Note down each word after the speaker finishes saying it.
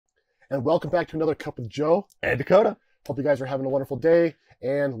And welcome back to another Cup with Joe and Dakota. Hope you guys are having a wonderful day,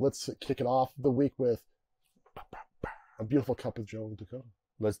 and let's kick it off the week with a beautiful Cup with Joe and Dakota.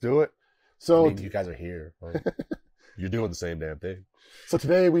 Let's do it. So you guys are here. Right? You're doing the same damn thing. So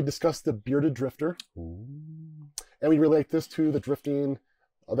today we discussed the bearded drifter. Ooh. And we relate this to the drifting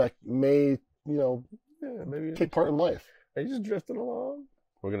that may, maybe take part in life. Are you just drifting along?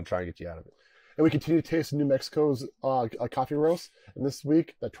 We're going to try and get you out of it. And we continue to taste New Mexico's coffee roast. And this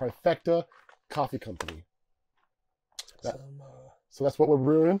week, the Trifecta Coffee Company. So that's what we're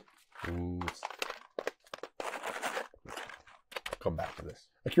brewing. Ooh. Come back to this.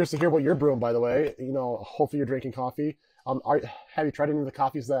 I'm curious to hear what you're brewing, by the way. Hopefully you're drinking coffee. Have you tried any of the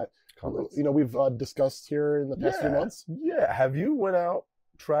coffees that we've discussed here in the past few months? Yeah. Have you went out,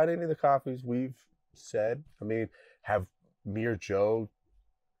 tried any of the coffees we've said? I mean, have me or Joe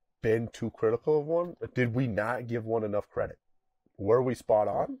been too critical of one? Did we not give one enough credit? Were we spot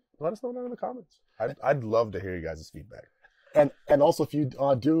on? Let us know down in the comments. I'd love to hear you guys' feedback. And also, if you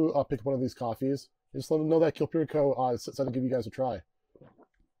do pick one of these coffees, just let them know that KILT Co. said to give you guys a try.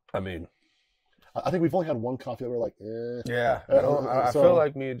 I mean, I think we've only had one coffee that we're like, eh. Yeah. I feel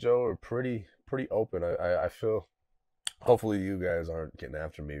like me and Joe are pretty open. I feel, hopefully you guys aren't getting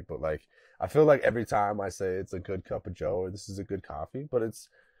after me, but like, I feel like every time I say it's a good cup of Joe or this is a good coffee, but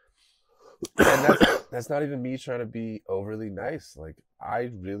that's not even me trying to be overly nice. Like,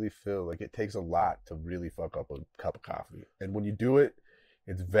 I really feel like it takes a lot to really fuck up a cup of coffee. And when you do it,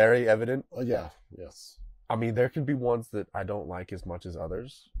 it's very evident. Yes. I mean, there can be ones that I don't like as much as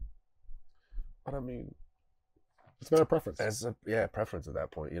others. But I mean, it's a matter of preference. Preference at that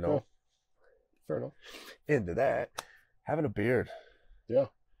point, Yeah. Fair enough. Into that, having a beard. Yeah.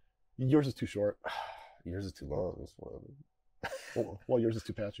 Yours is too short. Yours is too long. That's what I mean. Well, yours is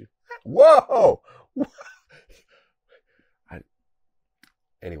too patchy. Whoa!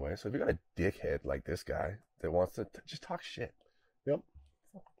 Anyway, so if you got a dickhead like this guy that wants to just talk shit. Yep.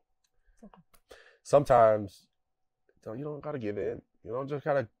 Sometimes you don't got to give in. You don't just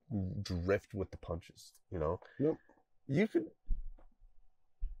got to drift with the punches, Yep. You could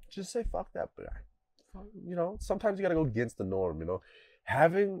just say, fuck that guy. Sometimes you got to go against the norm,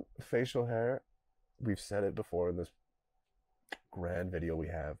 Having facial hair, we've said it before in this grand video we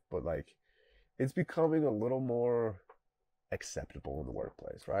have, but like, it's becoming a little more acceptable in the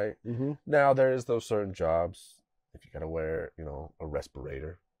workplace, right? Mm-hmm. Now, there is those certain jobs, if you got to wear, a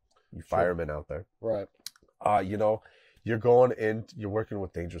respirator, you firemen out there. Right. You're going in, you're working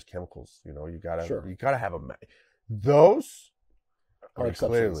with dangerous chemicals. You gotta have those are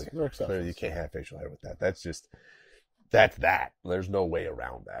exceptions. Clearly you can't have facial hair with that. That's that. There's no way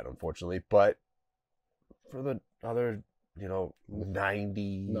around that, unfortunately. But for the other,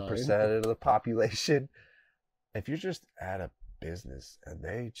 90% of the population, if you're just at a business and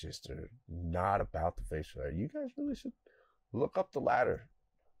they just are not about the facial hair, you guys really should look up the ladder.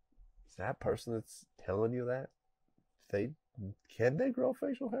 Is that person that's telling you that? Can they grow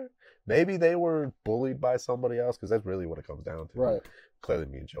facial hair? Maybe they were bullied by somebody else, because that's really what it comes down to. Right. Clearly,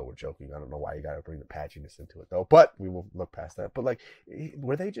 me and Joe were joking. I don't know why you got to bring the patchiness into it, though. But we will look past that. But like,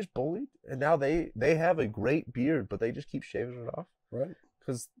 were they just bullied? And now they have a great beard, but they just keep shaving it off, right?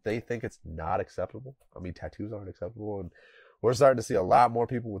 Because they think it's not acceptable. I mean, tattoos aren't acceptable, and we're starting to see a lot more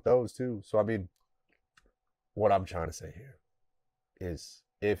people with those too. So I mean, what I'm trying to say here is,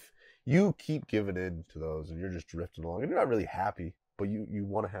 if you keep giving in to those and you're just drifting along and you're not really happy, but you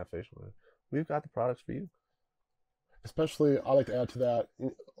want to have facial hair, we've got the products for you. Especially, I like to add to that,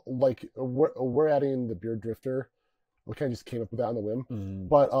 like, we're adding the beard drifter. We kind of just came up with that on the whim. Mm-hmm.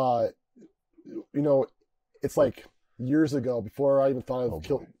 But, it's like years ago, before I even thought of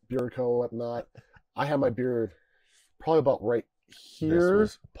KILT Beard Co. and whatnot, I had my beard probably about right here. This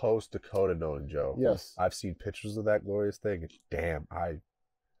was post Dakota knowing Joe. Yes. I've seen pictures of that glorious thing, and damn,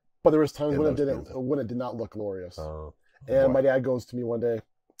 But there was times when it did not look glorious. My dad goes to me one day,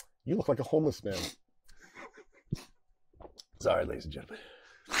 "You look like a homeless man." Sorry, ladies and gentlemen.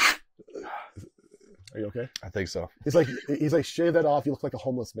 Are you okay? I think so. He's like, shave that off. You look like a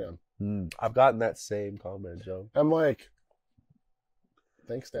homeless man. I've gotten that same comment, Joe. I'm like,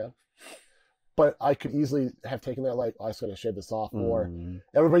 thanks, Dad. But I could easily have taken that like, I was going to shave this off, or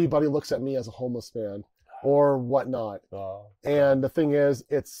everybody looks at me as a homeless man, or whatnot. And the thing is,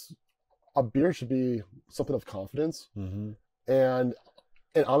 a beard should be something of confidence. Mm-hmm. And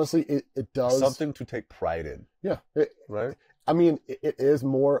honestly, it does. Something to take pride in. Yeah. Right? I mean, it is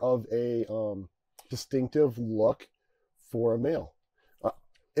more of a distinctive look for a male.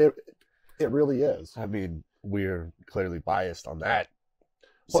 It really is. I mean, we're clearly biased on that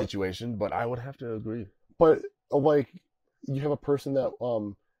situation, but I would have to agree. But like, you have a person that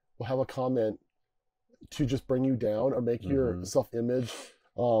will have a comment to just bring you down or make your self-image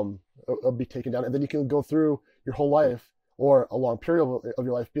be taken down. And then you can go through your whole life or a long period of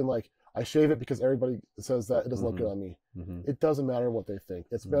your life being like, I shave it because everybody says that it doesn't look good on me. It doesn't matter what they think.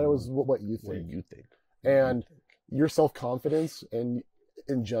 It matters what you think. And your self-confidence and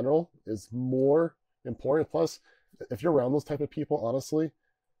in general is more important. Plus, if you're around those type of people, honestly,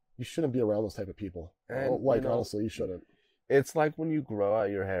 you shouldn't be around those type of people. And, like, honestly, you shouldn't. It's like when you grow out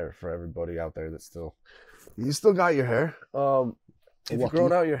your hair, for everybody out there that's you still got your hair. If you're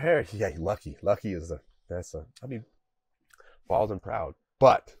growing out your hair, yeah, lucky. Lucky is I mean, bald and proud.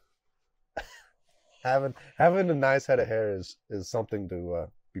 But having a nice head of hair is something to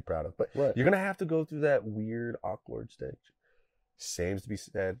be proud of. But you're going to have to go through that weird, awkward stage. Same to be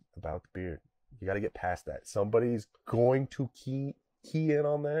said about the beard. You got to get past that. Somebody's going to key in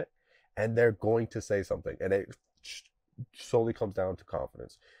on that, and they're going to say something. And it solely comes down to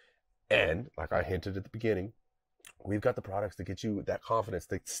confidence. And like I hinted at the beginning, we've got the products to get you that confidence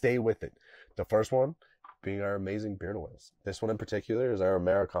to stay with it. The first one being our amazing beard oils. This one in particular is our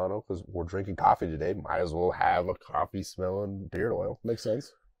Americano, because we're drinking coffee today. Might as well have a coffee smelling beard oil. Makes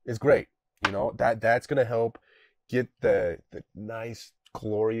sense. It's great. You know, that's going to help get the nice,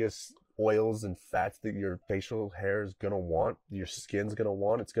 glorious oils and fats that your facial hair is going to want, your skin's going to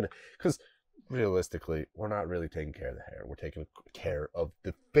want. It's going to, because realistically, we're not really taking care of the hair. We're taking care of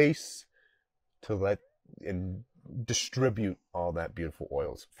the face to let and distribute all that beautiful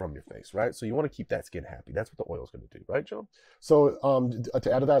oils from your face, right? So you want to keep that skin happy. That's what the oil is going to do, right, Joe? So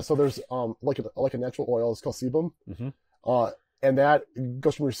to add to that, so there's like a natural oil. It's called sebum, and that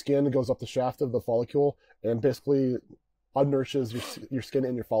goes from your skin, goes up the shaft of the follicle, and basically unnourishes your skin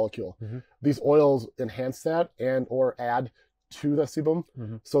and your follicle. These oils enhance that and or add to the sebum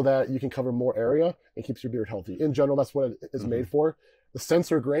so that you can cover more area and keeps your beard healthy. In general, that's what it is made for. The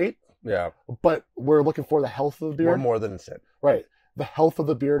scents are great. Yeah. But we're looking for the health of the beard. We're more than a scent. Right. The health of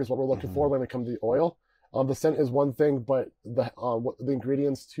the beard is what we're looking for when it comes to the oil. The scent is one thing, but the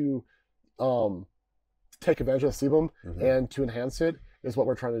ingredients to take advantage of the sebum and to enhance it is what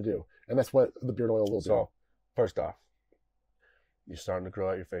we're trying to do. And that's what the beard oil will do. So, first off, you're starting to grow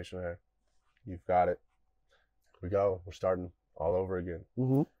out your facial hair. You've got it. Here we go. We're starting all over again.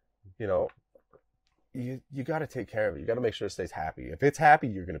 You know, you got to take care of it. You got to make sure it stays happy. If it's happy,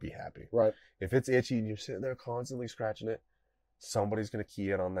 you're going to be happy. Right. If it's itchy and you're sitting there constantly scratching it, somebody's going to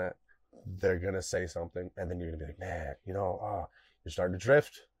key in on that. They're going to say something, and then you're going to be like, man, you know, you're starting to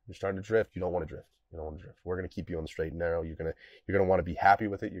drift. You're starting to drift. You don't want to drift. You don't want to drift. We're going to keep you on the straight and narrow. You're going to want to be happy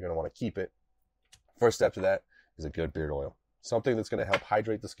with it. You're going to want to keep it. First step to that is a good beard oil. Something that's going to help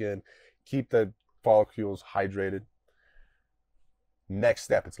hydrate the skin, keep the follicles hydrated. Next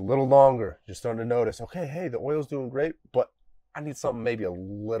step, it's a little longer. You're starting to notice, okay, hey, the oil's doing great, but I need something maybe a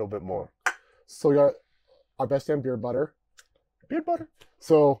little bit more. So we got our best damn beard butter. Beard butter.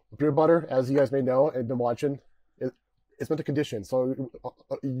 So beard butter, as you guys may know and been watching, it's meant to condition. So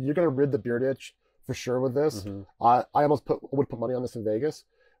you're going to rid the beard itch for sure with this. I almost would put money on this in Vegas.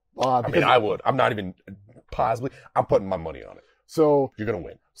 I mean, I would. I'm not even possibly. I'm putting my money on it. So you're going to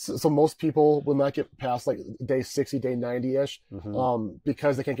win. So most people will not get past like day 60, day 90-ish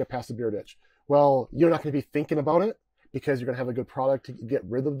because they can't get past the beard itch. Well, you're not going to be thinking about it because you're going to have a good product to get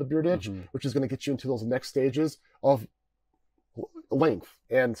rid of the beard itch, which is going to get you into those next stages of length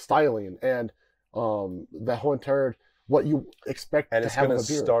and styling and that whole entire what you expect and to it's have going with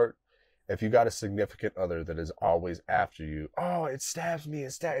to a beard. Start if you got a significant other that is always after you. Oh, it stabs me.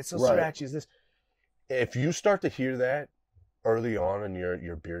 It's so scratchy. Is this? If you start to hear that early on in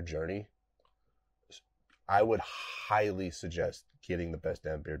your beard journey, I would highly suggest getting the best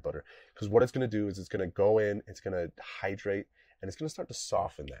damn beard butter, because what it's going to do is it's going to go in, it's going to hydrate, and it's going to start to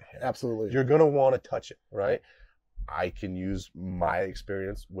soften that hair. Absolutely. You're going to want to touch it, right? I can use my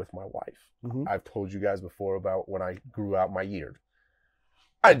experience with my wife. I've told you guys before about when I grew out my beard.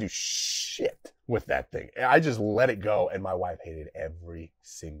 I didn't do shit with that thing. I just let it go, and my wife hated every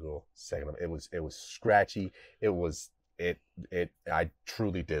single second of it. It was scratchy. I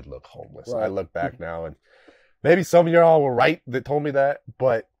truly did look homeless. Right. I look back now, and maybe some of y'all were right that told me that,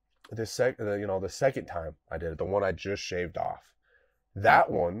 but the second time I did it, the one I just shaved off,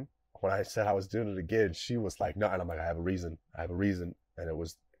 that one, when I said I was doing it again, she was like, no, and I'm like, I have a reason, and it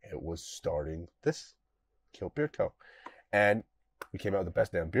was starting this KILT Beard Co. And we came out with the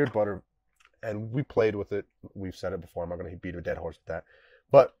best damn beard butter, and we played with it. We've said it before. I'm not going to beat a dead horse with that,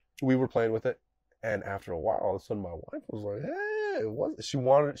 but we were playing with it. And after a while, all of a sudden, my wife was like, "Hey, she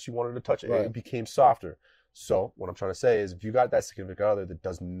wanted to touch it. Right. It became softer." So what I'm trying to say is, if you got that significant other that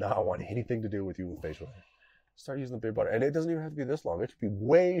does not want anything to do with you with facial hair, start using the beard butter. And it doesn't even have to be this long. It could be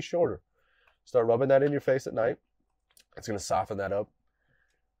way shorter. Start rubbing that in your face at night. It's going to soften that up.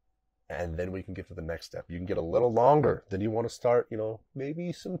 And then we can get to the next step. You can get a little longer. Then you want to start,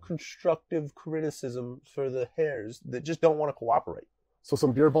 maybe some constructive criticism for the hairs that just don't want to cooperate. So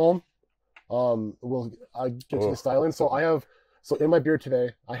some beard balm. We'll get to the styling. So in my beard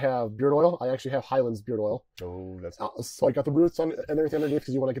today, I have beard oil. I actually have Highlands beard oil. Oh, that's so I got the roots on and everything underneath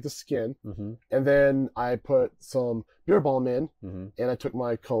because you want to get the skin. And then I put some beard balm in, and I took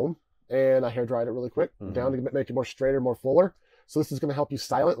my comb and I hair dried it really quick down to make it more straighter, more fuller. So this is going to help you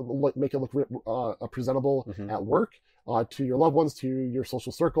style it, make it look presentable at work, to your loved ones, to your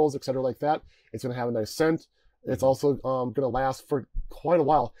social circles, etc. like that. It's going to have a nice scent. It's also going to last for quite a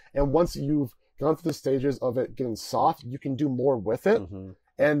while. And once you've gone through the stages of it getting soft, you can do more with it.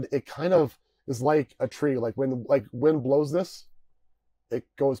 And it kind of is like a tree. Like when wind blows this, it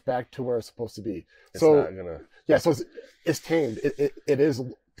goes back to where it's supposed to be. It's not gonna... Yeah, so it's tamed. It is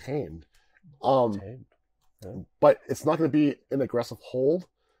tamed. Tamed. Yeah. But it's not going to be an aggressive hold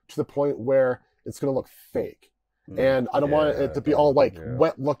to the point where it's going to look fake. And I don't want it to be all like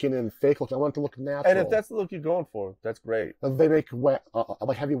wet looking and fake looking. I want it to look natural. And if that's the look you're going for, that's great. They make wet,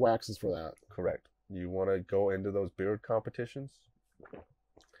 like heavy waxes for that. Correct. You want to go into those beard competitions?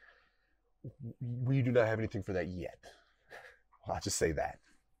 We do not have anything for that yet. I'll just say that.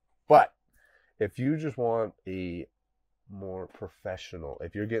 But if you just want a more professional,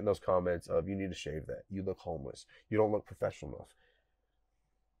 if you're getting those comments of you need to shave that, you look homeless, you don't look professional enough,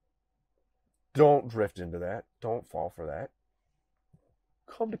 don't drift into that. Don't fall for that.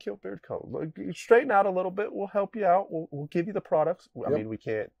 Come to KILT Beard Co. Look, straighten out a little bit. We'll help you out. We'll give you the products. I mean, we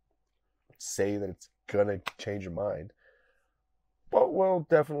can't say that it's going to change your mind. But we'll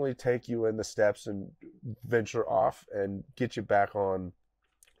definitely take you in the steps and venture off and get you back on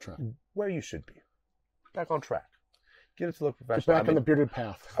track where you should be. Back on track. Get it to look professional. Get back on the bearded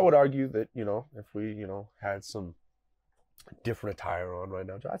path. I would argue that, if we, had some different attire on right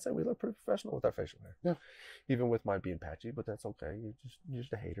now, I'd say we look pretty professional with our facial hair. Yeah. Even with mine being patchy, but that's okay. You're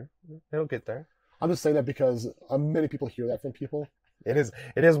just a hater. It'll get there. I'm just saying that because many people hear that from people. It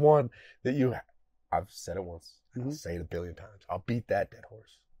is one that I've said it once. I'll say it a billion times. I'll beat that dead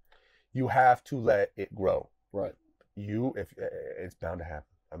horse. You have to let it grow. Right. If it's bound to happen.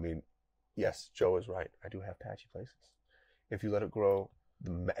 I mean, yes, Joe is right. I do have patchy places. If you let it grow,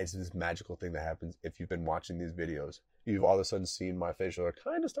 it's this magical thing that happens. If you've been watching these videos, you've all of a sudden seen my facial hair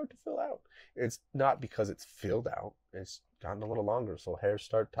kind of start to fill out. It's not because it's filled out. It's gotten a little longer, so hairs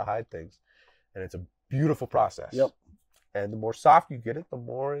start to hide things. And it's a beautiful process. Yep. And the more soft you get it, the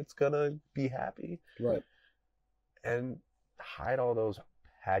more it's going to be happy. Right. And hide all those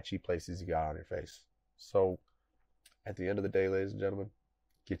patchy places you got on your face. So at the end of the day, ladies and gentlemen,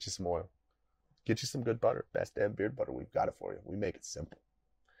 get you some oil. Get you some good butter. Best damn beard butter. We've got it for you. We make it simple.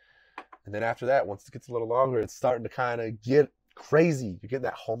 And then after that, once it gets a little longer, it's starting to kind of get crazy. You're getting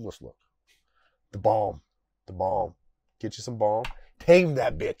that homeless look. The balm. Get you some balm. Tame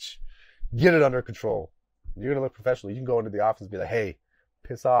that bitch. Get it under control. You're going to look professional. You can go into the office and be like, hey,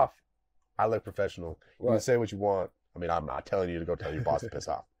 piss off. I look professional. You can say what you want. I mean, I'm not telling you to go tell your boss to piss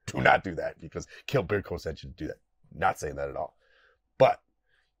off. Do not do that because KILT Beard Co. sent you to do that. Not saying that at all. But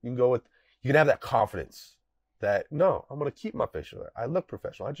you can have that confidence that, no, I'm going to keep my facial hair. I look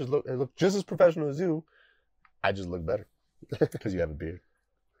professional. I look just as professional as you. I just look better because you have a beard.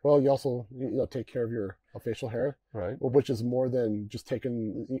 Well, you also take care of your facial hair, right? Which is more than just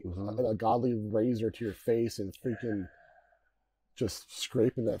taking a godly razor to your face and freaking just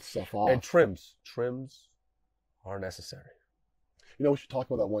scraping that stuff off. And trims are necessary. We should talk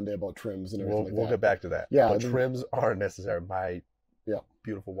about that one day about trims and everything. We'll get back to that. Yeah, but trims are necessary. My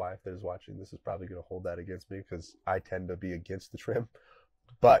beautiful wife that is watching this is probably going to hold that against me because I tend to be against the trim.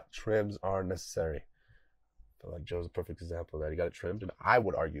 But trims are necessary. I feel like Joe's a perfect example of that. He got it trimmed, and I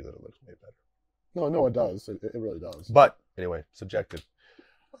would argue that it looks way better. No, it does. It really does. But anyway, subjective.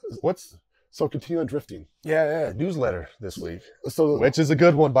 So continue on drifting. Yeah. Newsletter this week. Which is a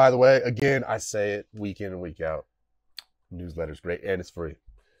good one, by the way. Again, I say it week in and week out. Newsletter's great, and it's free.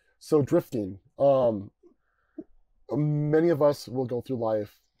 So drifting. Many of us will go through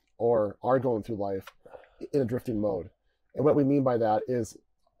life or are going through life in a drifting mode. And what we mean by that is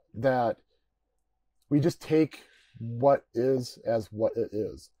that we just take what is as what it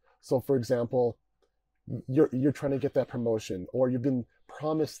is. So for example, you're trying to get that promotion, or you've been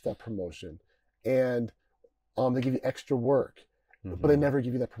promised that promotion, and they give you extra work, but they never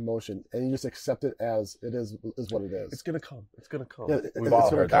give you that promotion, and you just accept it as it is what it is. It's gonna come. Yeah, We've all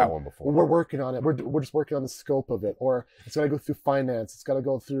heard that one before. We're working on it. We're just working on the scope of it, or it's got to go through finance. It's got to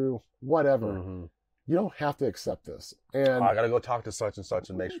go through whatever. you don't have to accept this. And I got to go talk to such and such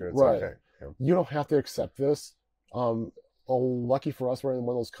and make sure it's right. okay. Yeah. You don't have to accept this. Lucky for us, we're in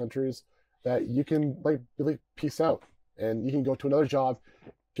one of those countries that you can like peace out, and you can go to another job,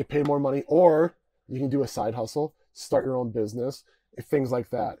 get paid more money, or you can do a side hustle, start your own business, things like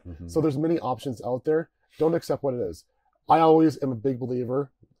that. So there's many options out there. Don't accept what it is. I always am a big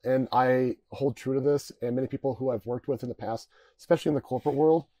believer, and I hold true to this, and many people who I've worked with in the past, especially in the corporate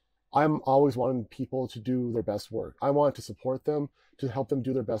world, I'm always wanting people to do their best work. I want to support them, to help them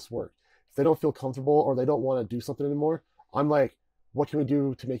do their best work. If they don't feel comfortable or they don't want to do something anymore, I'm like, what can we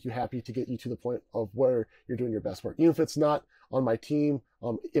do to make you happy, to get you to the point of where you're doing your best work? Even if it's not on my team,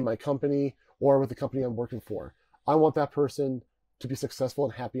 in my company, or with the company I'm working for. I want that person to be successful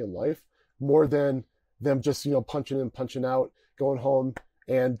and happy in life more than them just, punching in, punching out, going home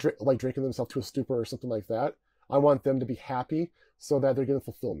and drinking themselves to a stupor or something like that. I want them to be happy so that they're getting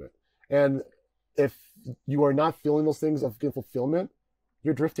fulfillment. And if you are not feeling those things of getting fulfillment,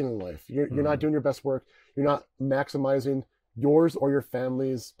 you're drifting in life. You're not doing your best work. You're not maximizing yours or your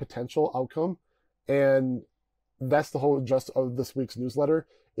family's potential outcome. And that's the whole gist of this week's newsletter,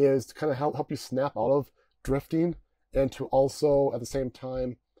 is to kind of help you snap out of drifting, and to also at the same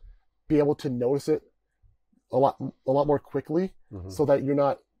time be able to notice it a lot more quickly, so that you're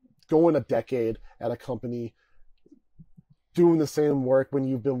not going a decade at a company doing the same work when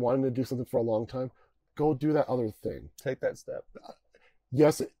you've been wanting to do something for a long time. Go do that other thing. Take that step.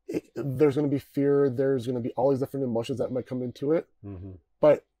 Yes, there's going to be fear. There's going to be all these different emotions that might come into it.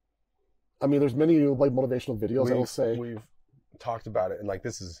 But I mean, there's many like motivational videos that will say, we've talked about it, and like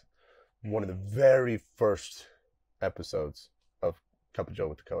this is one of the very first episodes of Cup of Joe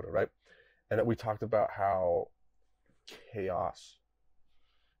with Dakota, right? And we talked about how chaos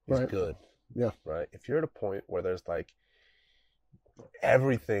is good. Yeah. Right? If you're at a point where there's like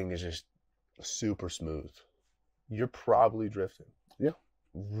everything is just super smooth, you're probably drifting. Yeah.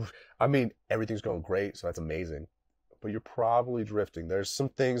 I mean, everything's going great, so that's amazing. But you're probably drifting. There's some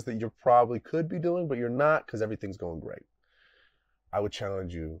things that you probably could be doing, but you're not, because everything's going great. I would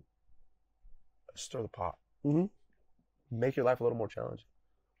challenge you, stir the pot. Make your life a little more challenging.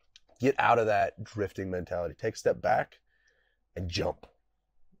 Get out of that drifting mentality. Take a step back and jump.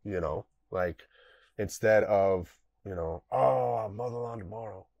 Like instead of, oh, I'll mow the lawn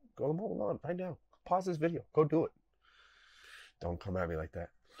tomorrow. Go to mow the lawn right now. Pause this video. Go do it. Don't come at me like that.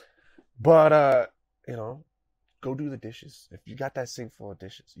 But, go do the dishes. If you got that sink full of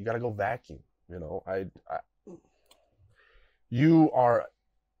dishes, you got to go vacuum.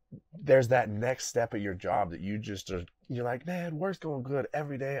 There's that next step at your job that you're like, man, work's going good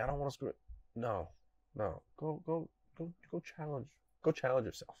every day. I don't want to screw it. No. Go challenge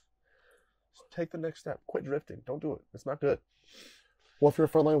yourself. Just take the next step. Quit drifting. Don't do it. It's not good. Well, if you're a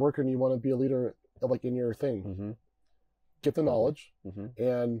frontline worker and you want to be a leader, like in your thing, get the knowledge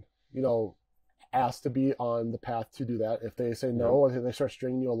and, ask to be on the path to do that. If they say no, or they start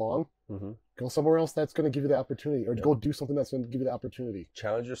stringing you along, go somewhere else that's going to give you the opportunity, or go do something that's going to give you the opportunity.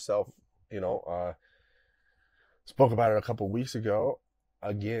 Challenge yourself. Spoke about it a couple weeks ago.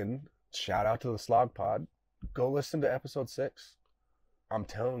 Again, shout out to the Slog Pod. Go listen to episode 6. I'm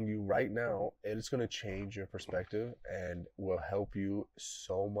telling you right now, it is going to change your perspective and will help you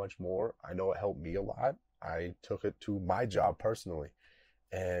so much more. I know it helped me a lot. I took it to my job personally,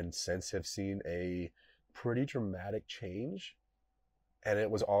 and since have seen a pretty dramatic change. And it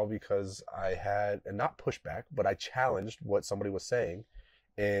was all because I had, and not pushback, but I challenged what somebody was saying.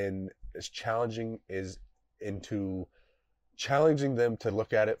 And as challenging is into challenging them to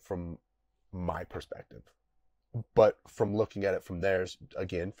look at it from my perspective. But from looking at it from theirs,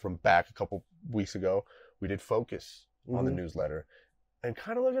 again, from back a couple weeks ago, we did focus on the newsletter and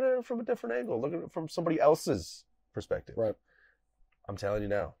kind of looking at it from a different angle, looking at it from somebody else's perspective. Right. I'm telling you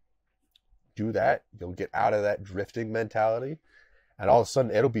now, do that. You'll get out of that drifting mentality. And all of a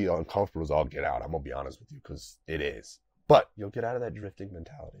sudden, it'll be uncomfortable as all get out. I'm going to be honest with you, because it is. But you'll get out of that drifting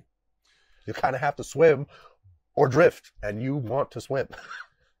mentality. You kind of have to swim or drift, and you want to swim.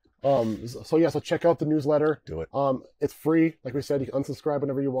 So check out the newsletter. Do it. It's free. Like we said, you can unsubscribe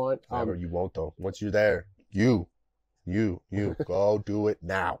whenever you want. Never, you won't, though. Once you're there, you go do it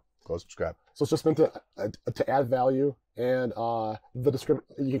now. Go subscribe. So it's just meant to add value, and the description,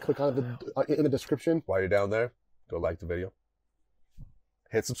 you can click on it in the description. While you're down there, go like the video.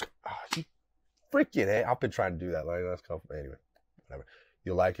 Hit subscribe. Oh, freaking hey! I've been trying to do that. Like, that's comfortable. Anyway, whatever.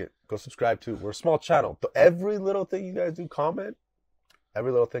 You like it? Go subscribe too. We're a small channel. Every little thing you guys do, comment.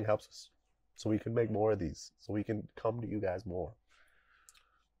 Every little thing helps us, so we can make more of these. So we can come to you guys more.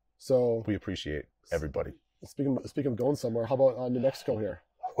 So we appreciate everybody. Speaking of going somewhere, how about New Mexico here?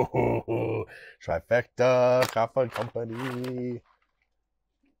 Trifecta Coffee Company.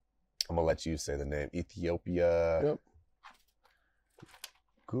 I'm gonna let you say the name. Ethiopia. Yep.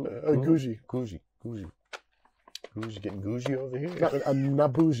 Guji. Getting Guji over here.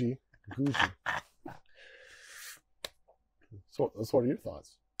 Not bougie. Guji. So what are your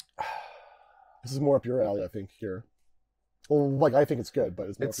thoughts? This is more up your alley, I think. Here, well, like I think it's good, but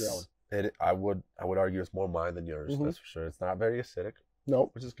it's more up your alley. I would argue it's more mine than yours. That's for sure. It's not very acidic. No,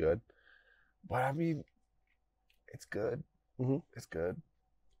 which is good. But I mean, it's good. It's good.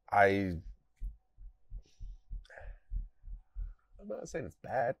 I'm not saying it's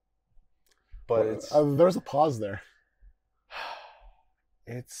bad, but it's there's a pause there.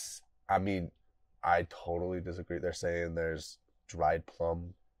 I mean, I totally disagree. They're saying there's dried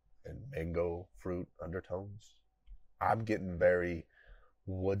plum and mango fruit undertones. I'm getting very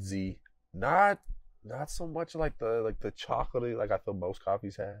woodsy. Not so much like the chocolatey like I feel most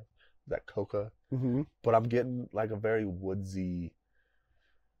coffees have, that coca. But I'm getting like a very woodsy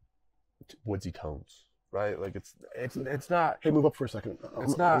tones, right? Like it's not. Hey, move up for a second.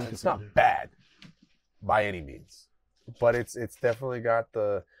 It's not bad by any means, but it's definitely got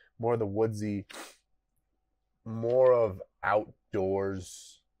the more of the woodsy, more of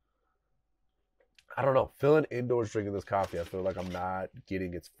outdoors. I don't know. Feeling indoors drinking this coffee, I feel like I'm not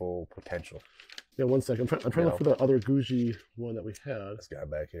getting its full potential. Yeah, one second. I'm trying to look for the other Guji one that we had. This guy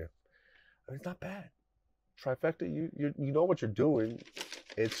back here. I mean, it's not bad. Trifecta, you know what you're doing.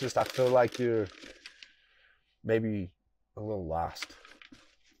 It's just I feel like you're maybe a little lost.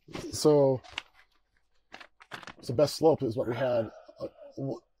 So Best Slope is what we had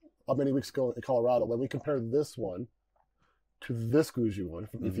many weeks ago in Colorado. When we compared this one to this Guji one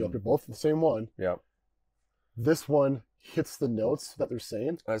from Ethiopia, both the same one. Yep. This one hits the notes that they're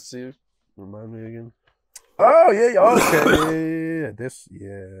saying. I see. Remind me again. Oh yeah, okay.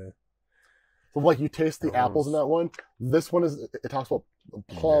 Yeah. So like you taste the apples in that one. This one it talks about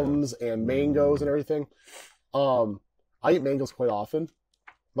plums and mangoes and everything. I eat mangoes quite often,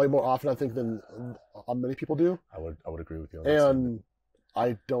 like more often I think than many people do. I would agree with you on that. And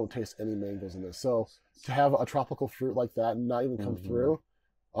I don't taste any mangoes in this. So to have a tropical fruit like that and not even come through,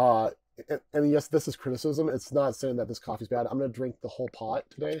 and yes, this is criticism. It's not saying that this coffee's bad. I'm going to drink the whole pot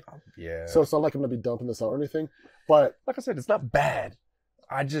today. Yeah. So it's not like I'm going to be dumping this out or anything. But like I said, it's not bad.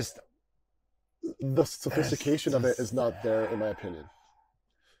 The sophistication of it is not there, in my opinion.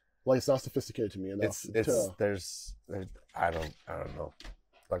 Like it's not sophisticated to me enough. I don't know.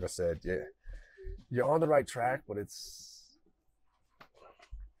 Like I said, yeah, you're on the right track, but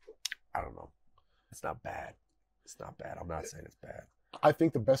I don't know. It's not bad. It's not bad. I'm not saying it's bad. I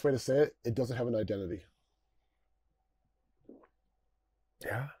think the best way to say it doesn't have an identity.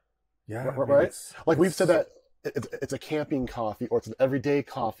 Yeah. Right? Like we've said that it's a camping coffee, or it's an everyday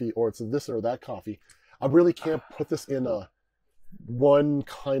coffee, or it's this or that coffee. I really can't put this in one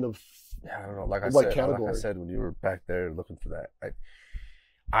kind of I don't know. Like I category. said when you were back there looking for that,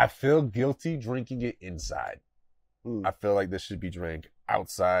 I feel guilty drinking it inside. I feel like this should be drank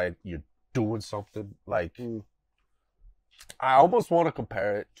outside. You're doing something like. I almost want to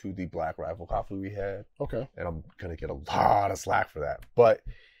compare it to the Black Rifle coffee we had. Okay. And I'm going to get a lot of slack for that. But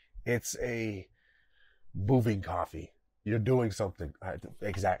it's a moving coffee. You're doing something.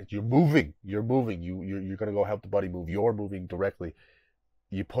 Exactly. You're moving. You're going to go help the buddy move. You're moving directly.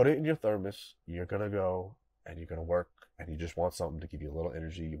 You put it in your thermos. You're going to go and you're going to work. And you just want something to give you a little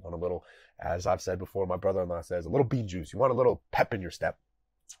energy. You want a little, as I've said before, my brother-in-law says, a little bean juice. You want a little pep in your step.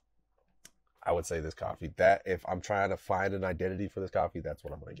 I would say this coffee, that if I'm trying to find an identity for this coffee, that's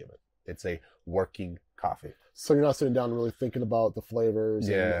what I'm going to give it. It's a working coffee. So you're not sitting down and really thinking about the flavors.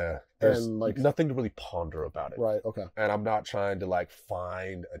 Yeah. There's like nothing to really ponder about it. Right. Okay. And I'm not trying to like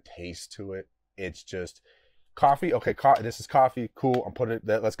find a taste to it. It's just coffee. Okay. This is coffee. Cool. I'm putting it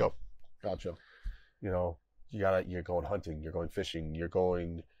there. Let's go. Gotcha. You know, you're going hunting, you're going fishing, you're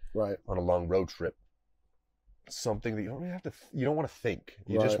going on a long road trip. Something that you don't really you don't want to think.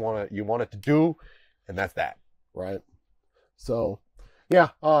 You just want it to do, and that's that. Right. So, yeah.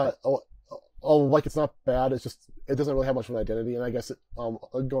 Like it's not bad. It's just it doesn't really have much of an identity, and I guess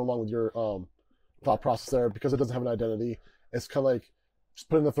going along with your thought process there, because it doesn't have an identity, it's kind of like just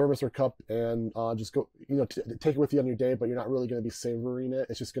put it in the thermos or cup and just go. Take it with you on your day, but you're not really going to be savoring it.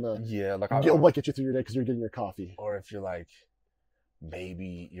 It's just gonna get you through your day because you're getting your coffee. Or if you're like.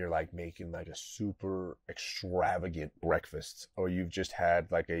 Maybe you're like making like a super extravagant breakfast, or you've just had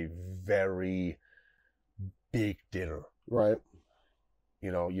like a very big dinner. Right.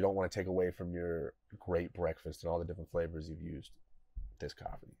 You know, you don't want to take away from your great breakfast and all the different flavors you've used. this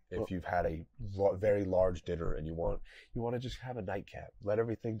coffee. If you've had a very large dinner and you want to just have a nightcap, let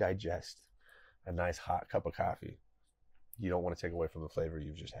everything digest, a nice hot cup of coffee. You don't want to take away from the flavor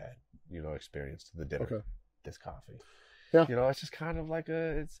you've just had, experienced the dinner. Okay. This coffee. Yeah. It's just kind of like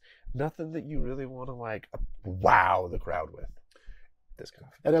it's nothing that you really want to like wow the crowd with. This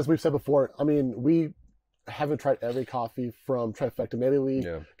coffee. And as we've said before, I mean, we haven't tried every coffee from Trifecta. Maybe we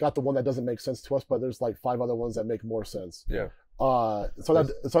got the one that doesn't make sense to us, but there's like 5 other ones that make more sense. Yeah. So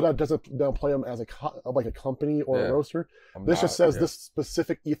that doesn't play them as a company or a roaster. This just says this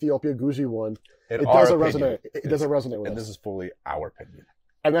specific Ethiopia Guji one. It doesn't resonate. It doesn't resonate with us. And this is fully our opinion.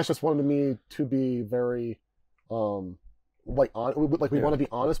 And that's just wanted me to be very, we want to be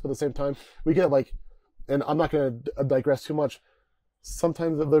honest, but at the same time, we get and I'm not going to digress too much.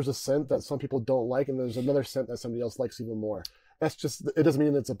 Sometimes there's a scent that some people don't like, and there's another scent that somebody else likes even more. That's just, it doesn't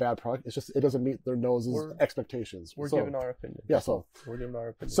mean it's a bad product. It's just, it doesn't meet their noses' expectations. We're giving our opinion. Yeah, so. We're giving our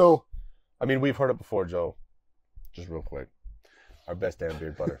opinion. So. I mean, we've heard it before, Joe. Just real quick. Our best damn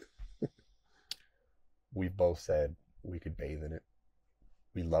beard butter. We both said we could bathe in it.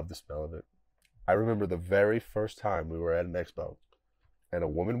 We love the smell of it. I remember the very first time we were at an expo, and a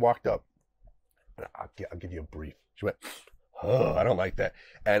woman walked up, and I'll give you a brief. She went, oh, I don't like that.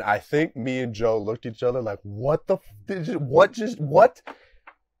 And I think me and Joe looked at each other like, what?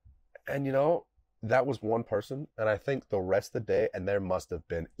 And that was one person. And I think the rest of the day, and there must have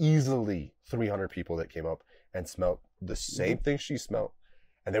been easily 300 people that came up and smelled the same thing she smelled.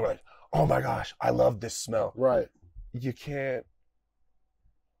 And they were like, oh my gosh, I love this smell. Right. You can't.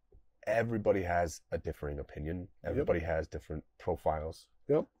 Everybody has a differing opinion. Everybody has different profiles.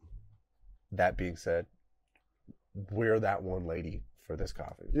 Yep. That being said, we're that one lady for this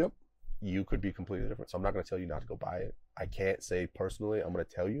coffee. Yep. You could be completely different. So I'm not going to tell you not to go buy it. I can't say personally I'm going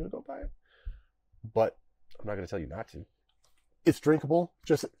to tell you to go buy it. But I'm not going to tell you not to. It's drinkable.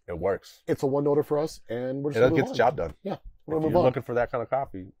 Just it works. It's a one-noter for us, and we're just it'll get the job done. Yeah. If you're looking for that kind of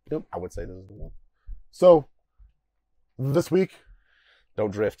coffee, I would say this is the one. So, this week,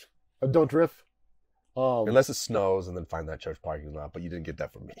 don't drift. Don't drift. Unless it snows, and then find that church parking lot. But you didn't get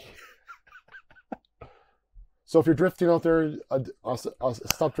that from me. So if you're drifting out there,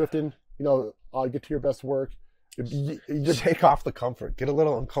 stop drifting. Get to your best work. You just shake off the comfort. Get a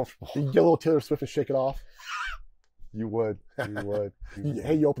little uncomfortable. You get a little Taylor Swift and shake it off. You would.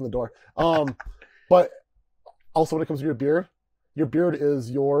 Hey, you open the door. But also when it comes to your beard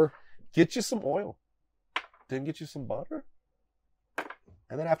is your... Get you some oil. Then get you some butter.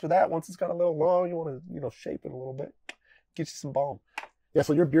 And then after that, once it's got a little long, you want to, shape it a little bit. Get you some balm. Yeah,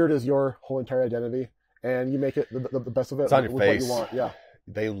 so your beard is your whole entire identity. And you make it the best of it. It's on your face. What you want.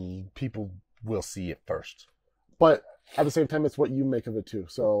 Yeah. People will see it first. But at the same time, it's what you make of it too.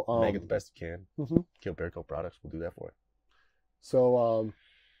 So make it the best you can. Mm-hmm. KILT Bear Co. products will do that for you. So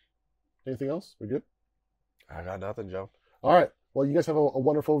anything else? We're good? I got nothing, Joe. All right. Well, you guys have a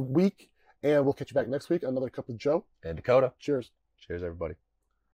wonderful week, and we'll catch you back next week. Another cup with Joe and Dakota. Cheers. Cheers, everybody.